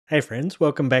Hey friends,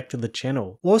 welcome back to the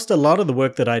channel. Whilst a lot of the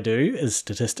work that I do is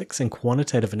statistics and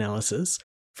quantitative analysis,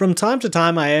 from time to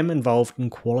time I am involved in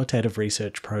qualitative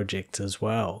research projects as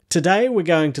well. Today we're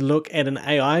going to look at an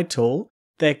AI tool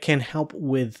that can help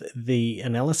with the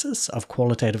analysis of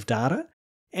qualitative data,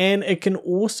 and it can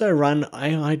also run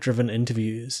AI-driven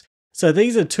interviews. So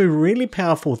these are two really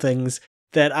powerful things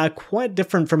that are quite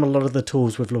different from a lot of the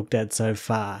tools we've looked at so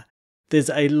far. There's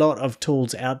a lot of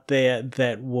tools out there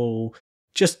that will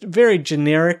just very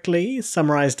generically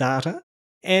summarize data,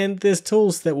 and there's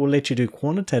tools that will let you do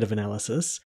quantitative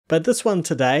analysis. But this one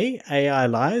today,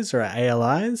 AILYZE or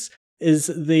AILYZE,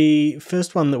 is the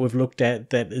first one that we've looked at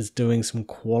that is doing some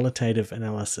qualitative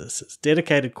analysis. It's a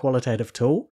dedicated qualitative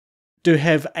tool. Do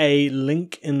have a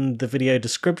link in the video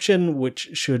description, which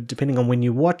should, depending on when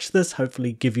you watch this,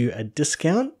 hopefully give you a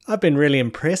discount. I've been really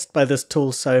impressed by this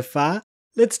tool so far.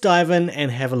 Let's dive in and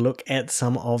have a look at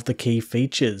some of the key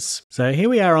features. So here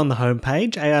we are on the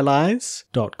homepage,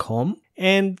 AILYZE.com,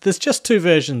 and there's just two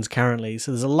versions currently.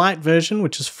 So there's a light version,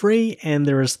 which is free, and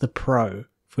there is the Pro.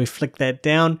 If we flick that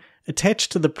down,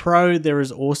 attached to the Pro, there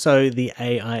is also the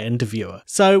AI Interviewer.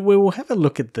 So we will have a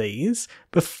look at these.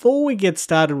 Before we get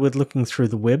started with looking through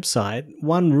the website,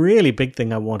 one really big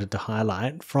thing I wanted to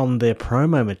highlight from their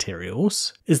promo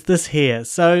materials is this here.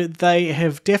 So they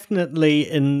have definitely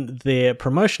in their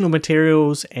promotional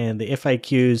materials and the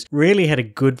FAQs really had a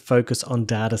good focus on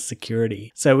data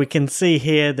security. So we can see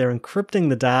here they're encrypting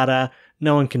the data.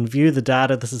 No one can view the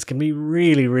data. This is going to be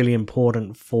really, really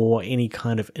important for any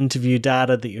kind of interview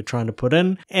data that you're trying to put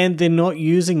in. And they're not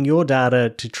using your data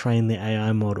to train the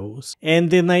AI models. And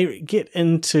then they get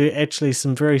into actually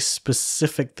some very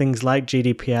specific things like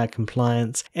GDPR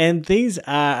compliance. And these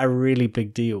are a really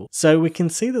big deal. So we can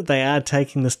see that they are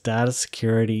taking this data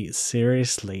security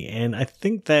seriously. And I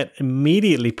think that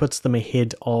immediately puts them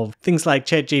ahead of things like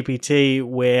ChatGPT,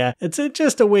 where it's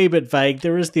just a wee bit vague.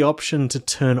 There is the option to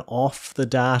turn off the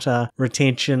data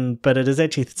retention, but it is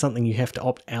actually something you have to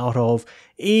opt out of.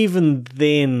 Even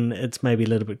then, it's maybe a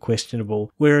little bit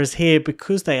questionable. Whereas here,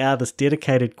 because they are this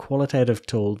dedicated qualitative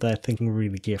tool, they're thinking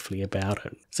really carefully about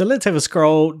it. So let's have a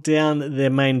scroll down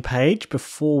their main page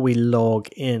before we log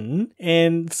in.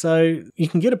 And so you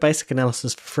can get a basic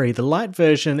analysis for free. The light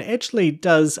version actually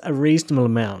does a reasonable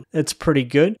amount. It's pretty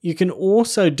good. You can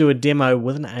also do a demo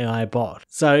with an AI bot.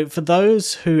 So for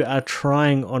those who are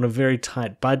trying on a very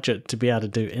tight budget to be able to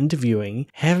do interviewing,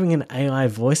 having an AI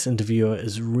voice interviewer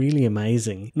is really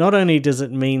amazing. Not only does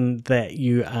it mean that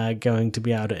you are going to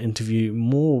be able to interview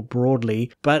more broadly,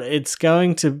 but it's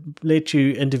going to let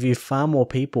you interview far more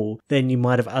people than you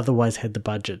might have otherwise had the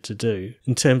budget to do.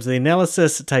 In terms of the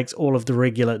analysis, it takes all of the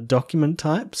regular document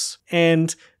types,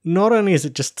 and not only is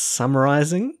it just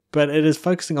summarizing, but it is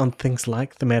focusing on things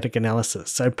like thematic analysis.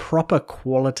 So proper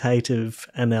qualitative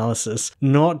analysis,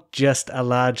 not just a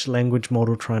large language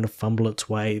model trying to fumble its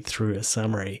way through a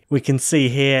summary. We can see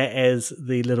here as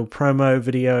the little promo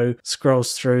video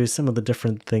scrolls through some of the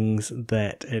different things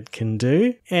that it can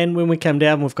do. And when we come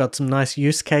down, we've got some nice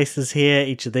use cases here,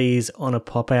 each of these on a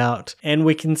pop out. And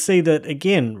we can see that,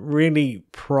 again, really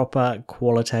proper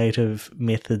qualitative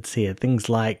methods here. Things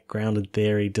like grounded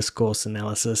theory, discourse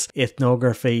analysis,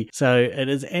 ethnography. So it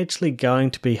is actually going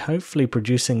to be hopefully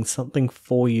producing something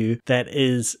for you that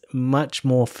is much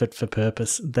more fit for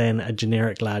purpose than a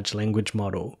generic large language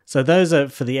model. So those are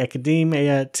for the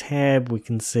academia tab. We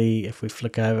can see if we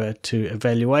flick over to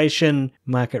evaluation,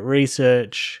 market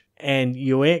research, and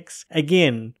UX.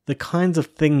 Again, the kinds of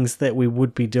things that we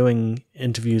would be doing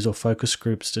interviews or focus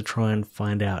groups to try and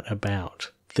find out about.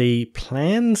 The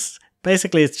plans,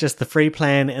 basically, it's just the free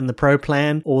plan and the pro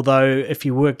plan, although if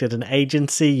you worked at an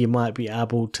agency, you might be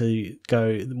able to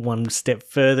go one step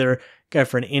further, go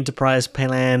for an enterprise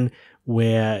plan,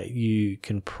 where you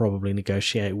can probably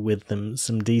negotiate with them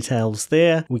some details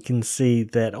there. We can see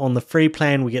that on the free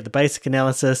plan, we get the basic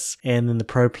analysis, and in the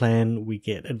pro plan, we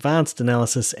get advanced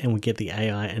analysis, and we get the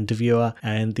AI interviewer.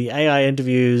 And the AI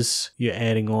interviews, you're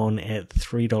adding on at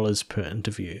 $3 per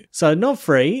interview. So not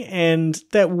free, and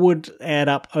that would add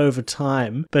up over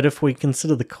time. But if we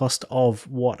consider the cost of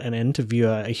what an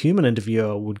interviewer, a human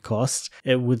interviewer would cost,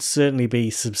 it would certainly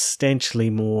be substantially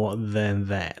more than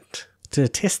that. To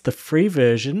test the free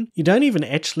version, you don't even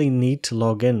actually need to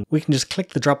log in. We can just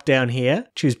click the drop down here,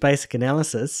 choose basic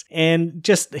analysis, and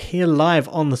just here live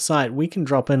on the site, we can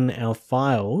drop in our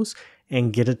files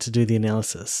and get it to do the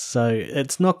analysis. So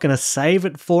it's not going to save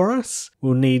it for us.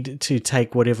 We'll need to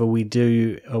take whatever we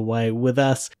do away with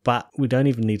us, but we don't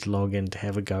even need to log in to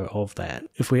have a go of that.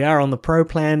 If we are on the Pro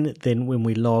plan, then when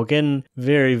we log in,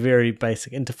 very, very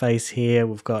basic interface here.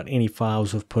 We've got any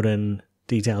files we've put in,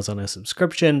 details on our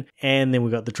subscription. And then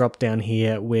we've got the drop down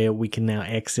here where we can now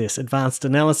access advanced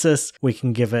analysis. We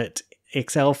can give it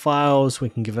Excel files, we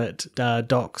can give it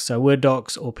docs, so Word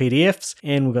docs or PDFs,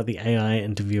 and we've got the AI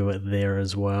interviewer there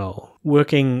as well.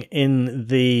 Working in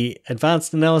the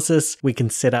advanced analysis, we can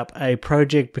set up a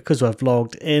project. Because we've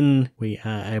logged in, we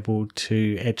are able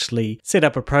to actually set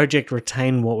up a project,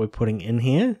 retain what we're putting in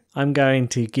here. I'm going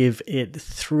to give it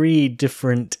 3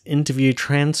 different interview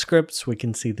transcripts. We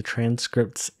can see the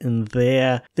transcripts in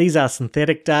there. These are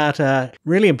synthetic data.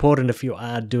 Really important if you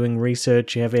are doing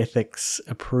research, you have ethics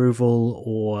approval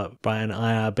or by an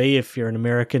IRB if you're an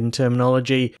American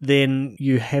terminology, then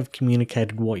you have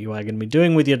communicated what you are going to be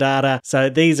doing with your data. So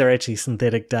these are actually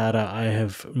synthetic data. I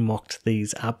have mocked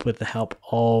these up with the help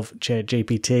of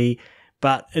ChatGPT,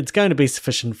 but it's going to be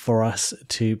sufficient for us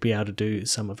to be able to do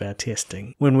some of our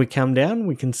testing. When we come down,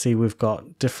 we can see we've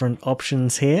got different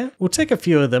options here. We'll take a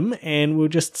few of them and we'll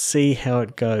just see how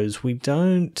it goes. We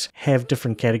don't have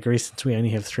different categories since we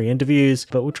only have 3 interviews,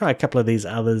 but we'll try a couple of these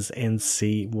others and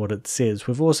see what it says.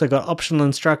 We've also got optional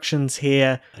instructions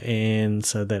here, and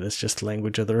so that is just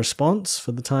language of the response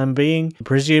for the time being.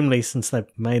 Presumably, since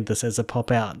they've made this as a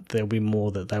pop-out, there'll be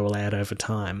more that they will add over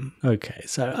time. Okay,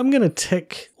 so I'm going to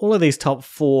tick all of these top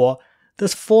 4.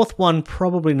 This 4th one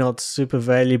probably not super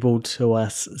valuable to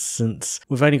us since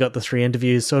we've only got the 3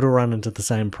 interviews, so it'll run into the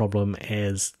same problem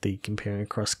as the comparing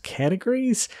across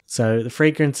categories. So the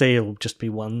frequency will just be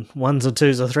ones or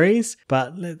twos or threes,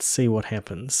 but let's see what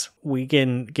happens. We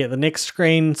can get the next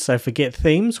screen. So for get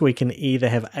themes, we can either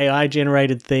have AI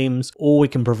generated themes or we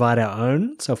can provide our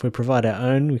own. So if we provide our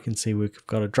own, we can see we've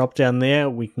got a drop down there.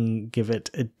 We can give it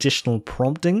additional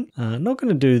prompting. Not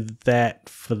going to do that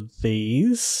for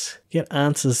these. Get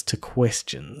answers to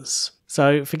questions.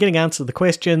 So for getting answers to the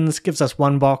questions, gives us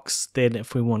 1 box. Then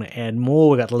if we want to add more,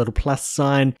 we've got the little plus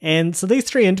sign. And so these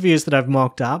 3 interviews that I've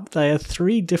mocked up, they are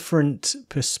 3 different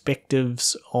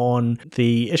perspectives on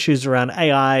the issues around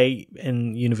AI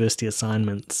in university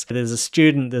assignments. There's a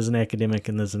student, there's an academic,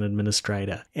 and there's an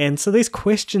administrator. And so these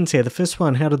questions here, the first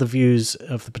one, how do the views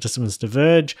of the participants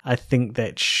diverge? I think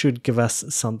that should give us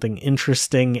something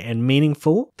interesting and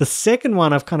meaningful. The second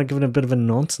one, I've kind of given a bit of a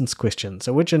nonsense question.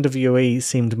 So which interviewee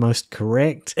seemed most correct?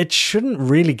 It shouldn't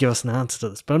really give us an answer to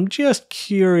this, but I'm just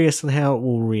curious on how it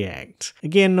will react.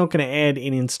 Again, not going to add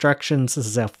any instructions. This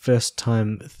is our first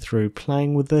time through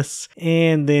playing with this.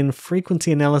 And then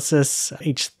frequency analysis,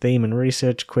 each theme and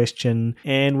research question,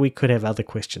 and we could have other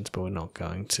questions, but we're not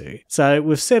going to. So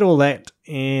we've set all that,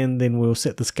 and then we'll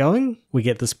set this going. We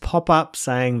get this pop-up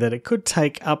saying that it could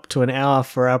take up to an hour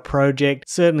for our project.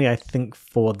 Certainly, I think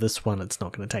for this one, it's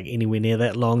not going to take anywhere near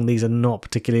that long. These are not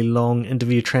particularly long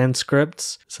interview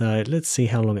transcripts. So let's see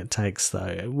how long it takes, though.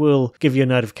 It will give you a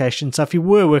notification. So if you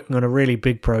were working on a really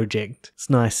big project, it's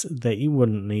nice that you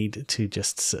wouldn't need to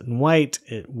just sit and wait.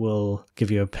 It will give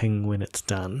you a ping when it's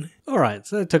done. All right,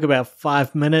 so it took about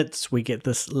 5 minutes. We get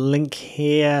this link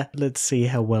here. Let's see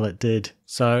how well it did.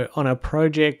 So on our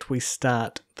project, we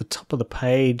start the top of the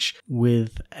page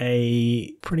with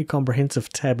a pretty comprehensive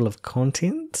table of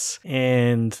contents.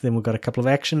 And then we've got a couple of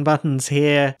action buttons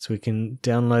here. So we can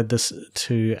download this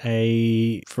to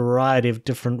a variety of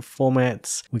different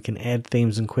formats. We can add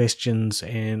themes and questions,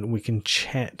 and we can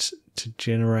chat to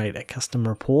generate a custom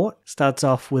report. Starts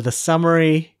off with a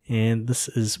summary, and this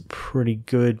is pretty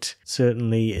good.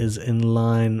 Certainly is in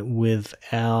line with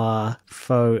our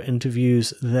faux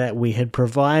interviews that we had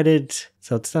provided.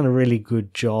 So it's done a really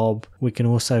good job. We can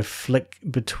also flick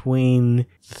between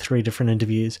the 3 different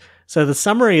interviews. So the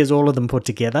summary is all of them put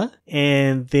together,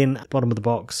 and then at the bottom of the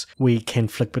box, we can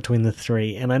flick between the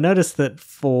 3. And I noticed that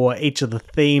for each of the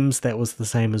themes, that was the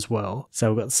same as well.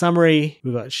 So we've got summary,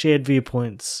 we've got shared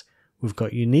viewpoints, we've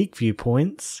got unique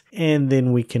viewpoints, and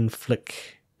then we can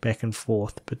flick back and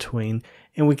forth between,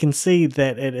 and we can see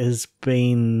that it has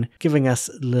been giving us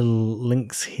little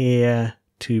links here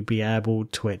to be able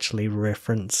to actually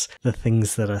reference the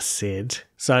things that are said.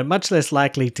 So much less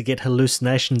likely to get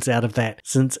hallucinations out of that,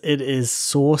 since it is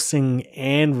sourcing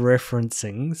and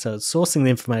referencing. So it's sourcing the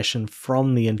information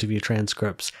from the interview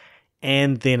transcripts,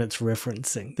 and then it's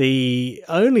referencing. The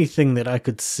only thing that I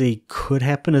could see could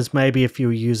happen is maybe if you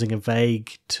were using a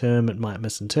vague term, it might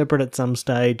misinterpret at some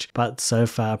stage, but so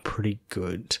far pretty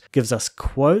good. Gives us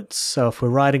quotes, so if we're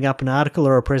writing up an article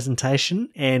or a presentation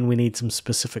and we need some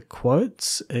specific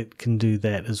quotes, it can do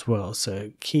that as well.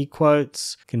 So key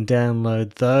quotes, can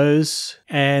download those,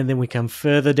 and then we come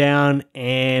further down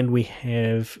and we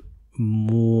have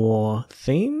more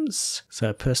themes.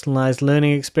 So personalized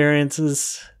learning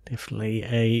experiences, definitely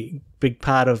a big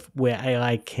part of where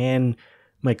AI can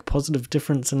make a positive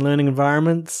difference in learning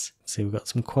environments. See, we've got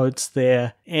some quotes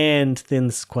there. And then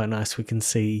this is quite nice. We can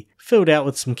see filled out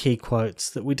with some key quotes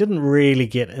that we didn't really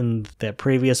get in that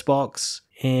previous box.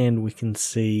 And we can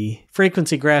see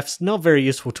frequency graphs, not very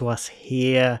useful to us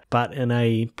here, but in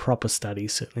a proper study,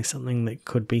 certainly something that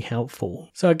could be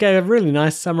helpful. So I gave a really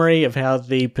nice summary of how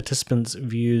the participants'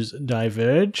 views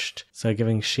diverged. So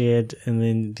giving shared and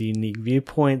then the unique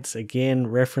viewpoints, again,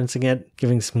 referencing it,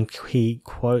 giving some key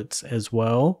quotes as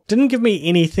well. Didn't give me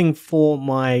anything for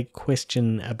my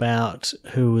question about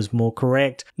who was more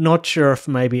correct. Not sure if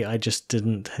maybe I just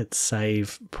didn't hit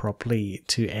save properly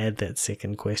to add that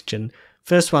second question.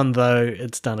 First one, though,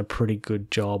 it's done a pretty good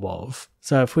job of.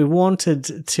 So if we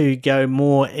wanted to go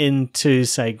more into,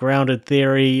 say, grounded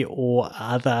theory or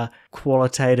other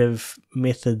qualitative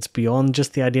methods beyond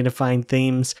just the identifying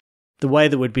themes, the way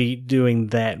that we'd be doing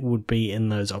that would be in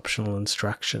those optional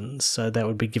instructions. So that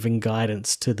would be giving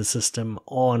guidance to the system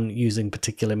on using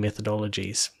particular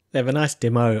methodologies. They have a nice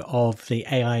demo of the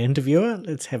AI interviewer.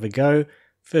 Let's have a go.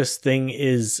 First thing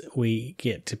is we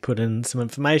get to put in some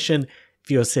information. If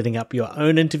you're setting up your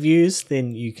own interviews,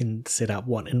 then you can set up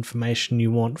what information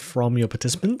you want from your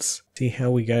participants. See how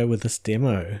we go with this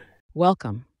demo.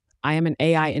 Welcome. I am an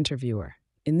AI interviewer.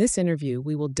 In this interview,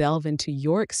 we will delve into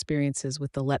your experiences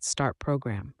with the Let's Start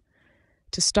program.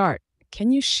 To start,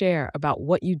 can you share about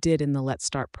what you did in the Let's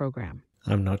Start program?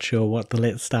 I'm not sure what the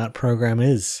Let's Start program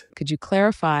is. Could you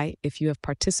clarify if you have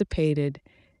participated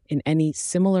in any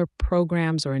similar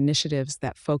programs or initiatives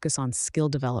that focus on skill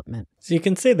development? So you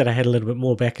can see that I had a little bit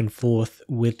more back and forth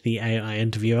with the AI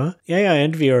interviewer. The AI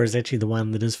interviewer is actually the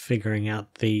one that is figuring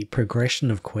out the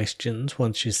progression of questions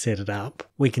once you set it up.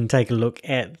 We can take a look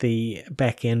at the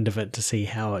back end of it to see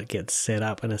how it gets set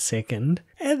up in a second.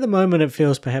 At the moment it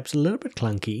feels perhaps a little bit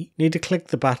clunky. Need to click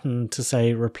the button to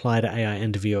say reply to AI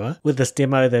interviewer. With this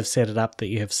demo they've set it up that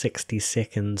you have 60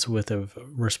 seconds worth of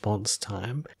response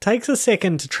time. Takes a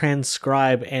second to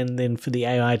transcribe and then for the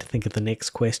AI to think of the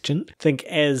next question. I think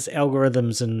as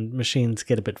algorithms and machines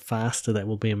get a bit faster that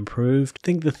will be improved. I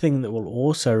think the thing that will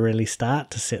also really start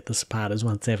to set this apart is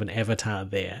once they have an avatar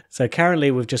there. So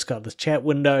currently we've just got this chat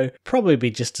window, probably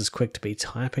be just as quick to be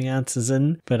typing answers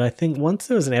in, but I think once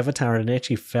there was an avatar and it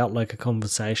actually felt like a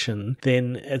conversation,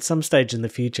 then at some stage in the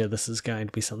future this is going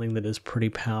to be something that is pretty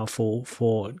powerful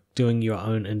for doing your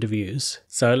own interviews.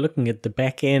 So looking at the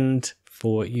back end,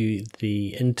 for you, the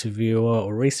interviewer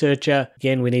or researcher,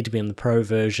 again, we need to be in the pro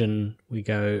version. We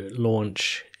go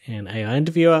launch and AI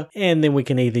interviewer, and then we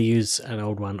can either use an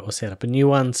old one or set up a new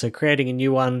one. So creating a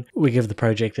new one, we give the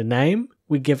project a name.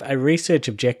 We give a research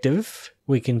objective.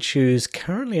 We can choose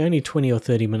currently only 20 or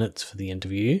 30 minutes for the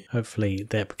interview. Hopefully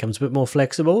that becomes a bit more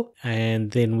flexible.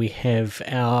 And then we have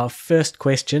our first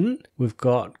question. We've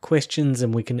got questions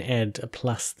and we can add a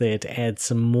plus there to add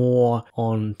some more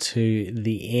onto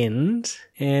the end.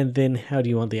 And then how do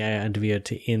you want the AI interviewer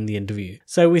to end the interview?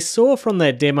 So we saw from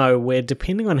that demo where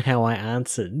depending on how I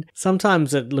answered,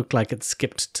 sometimes it looked like it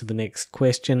skipped to the next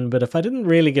question, but if I didn't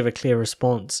really give a clear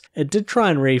response, it did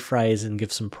try and rephrase and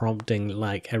give some prompting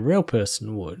like a real person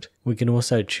would. We can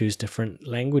also choose different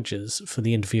languages for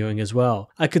the interviewing as well.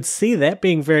 I could see that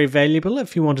being very valuable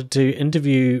if you wanted to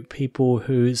interview people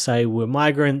who, say, were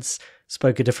migrants,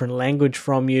 spoke a different language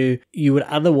from you. You would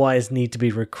otherwise need to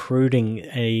be recruiting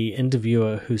an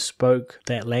interviewer who spoke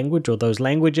that language or those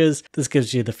languages. This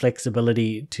gives you the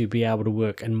flexibility to be able to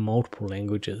work in multiple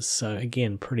languages. So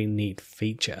again, pretty neat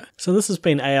feature. So this has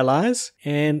been AILYZE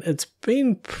and it's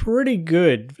been pretty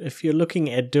good. If you're looking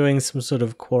at doing some sort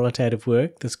of qualitative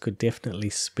work, this could definitely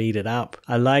speed it up.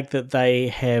 I like that they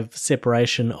have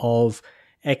separation of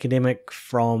academic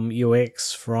from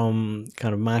UX, from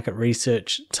kind of market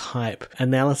research type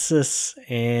analysis,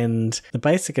 and the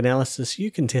basic analysis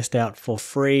you can test out for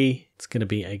free. It's going to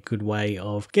be a good way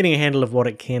of getting a handle of what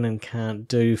it can and can't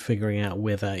do, figuring out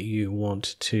whether you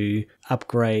want to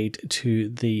upgrade to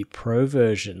the pro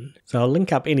version. So I'll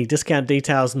link up any discount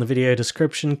details in the video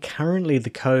description. Currently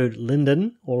the code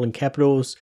Lyndon, all in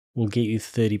capitals, will get you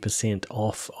 30%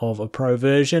 off of a pro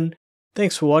version.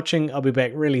 Thanks for watching. I'll be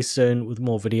back really soon with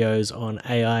more videos on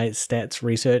AI, stats,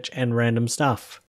 research, and random stuff.